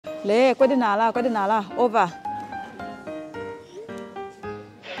来，快点拿了，快点拿了，over。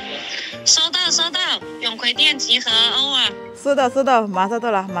收到，永奎店集合 over。收到，马上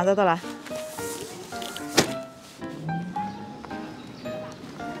到了，马上到了。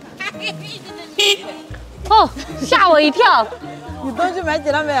哦，吓我一跳！你东西买齐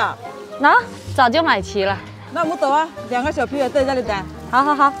了没有？那早就买齐了。那我们走啊，2个小朋友在这里等。好，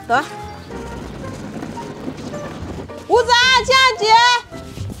走啊。吴展，佳姐，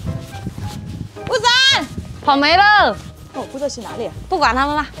吴展跑没了。哦，不知道去哪里啊？不管他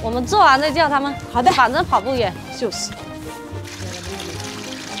们吧，我们做完再叫他们。好的，反正跑不远。就是。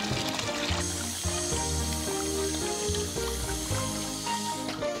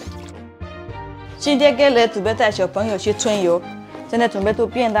今天给来准备带小朋友去春游，现在准备做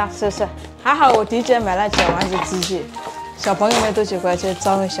便当吃吃。还好我提前买了小丸子机器，小朋友们都喜欢吃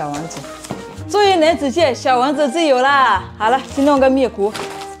招呼小丸子。终于能实现小丸子自由啦！好了，去弄个面糊，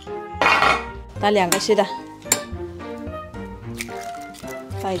打2个稀的，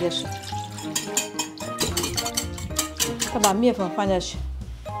倒一点水，再把面粉放下去。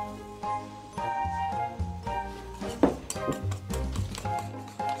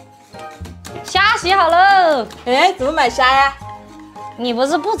虾洗好了。哎，怎么买虾呀？你不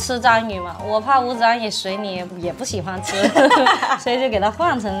是不吃章鱼吗？我怕吴章也随你也不喜欢吃，所以就给它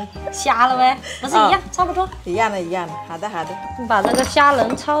换成虾了呗，不是一样，差不多。一样的。好的。把这个虾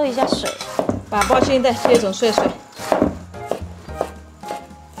仁焯一下水，把包心的切成碎碎。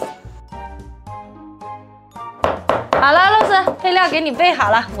好了，肉丝配料给你备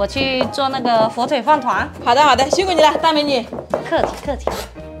好了，我去做那个火腿饭团。好的，辛苦你了，大美女。客气。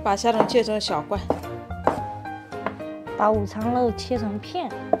把虾仁切成小块。把午餐肉切成片，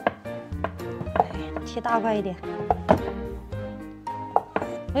切大块一点。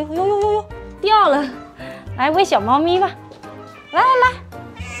哎呦，掉了！来喂小猫咪吧，来，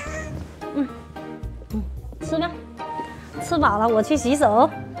吃吧，吃饱了我去洗手。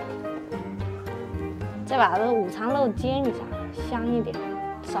再把这个午餐肉煎一下，香一点，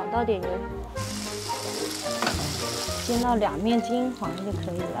少倒点油，煎到2面金黄就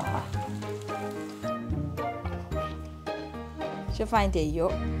可以了哈。先放一点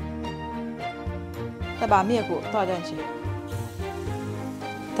油，再把面糊倒进去，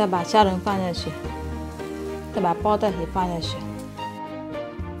再把虾仁放进去，再把包蛋也放进去。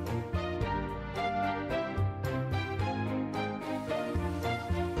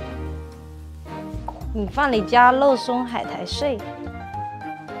米饭里加肉松、海苔碎，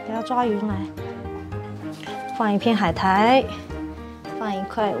给它抓匀来。放一片海苔，放一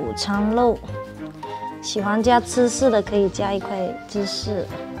块午餐肉。喜欢加芝士的可以加一块芝士，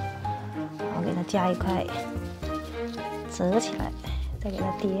然后给它加一块，折起来，再给它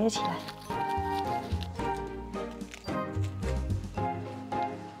叠起来。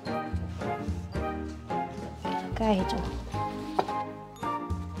盖住，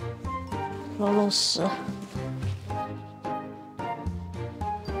揉实。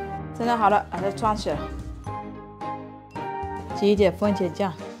蒸蒸好了，把它装起来，挤一点番茄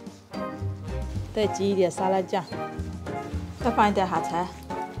酱。再挤一点沙拉酱，再放一点海苔，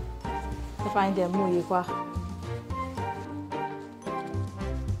再放一点木鱼花。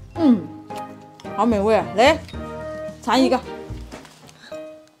好美味啊！来，尝一个。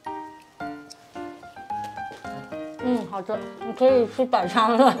好吃，你可以去摆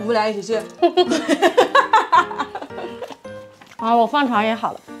摊了。我们俩一起去。啊，我饭团也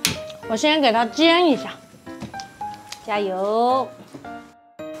好了，我先给它煎一下，加油。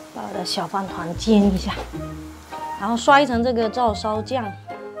把我的小饭团煎一下，然后刷一层这个照烧酱。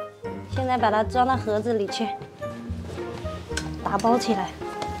现在把它装到盒子里去，打包起来。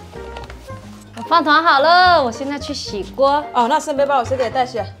饭团好了，我现在去洗锅。哦，那顺便把我水给带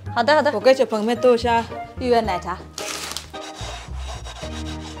去。好的。我给小朋友们倒一下1碗奶茶，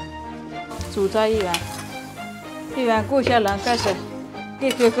煮着1碗过虾仁开始疙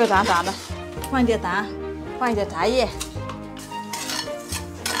瘩瘩的，放一点糖，放一点茶叶。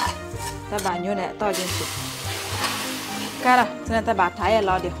再把牛奶倒进去，干了，现在再把茶叶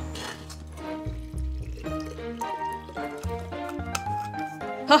捞掉。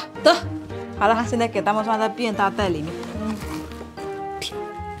好，走，好了，现在给他们放在便当袋里面。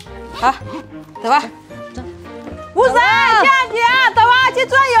好，走吧。走。吴婶，佳姐，走吧，去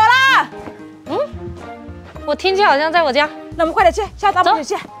春游啦。我听见好像在我家，那我们快点去，下大步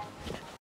去。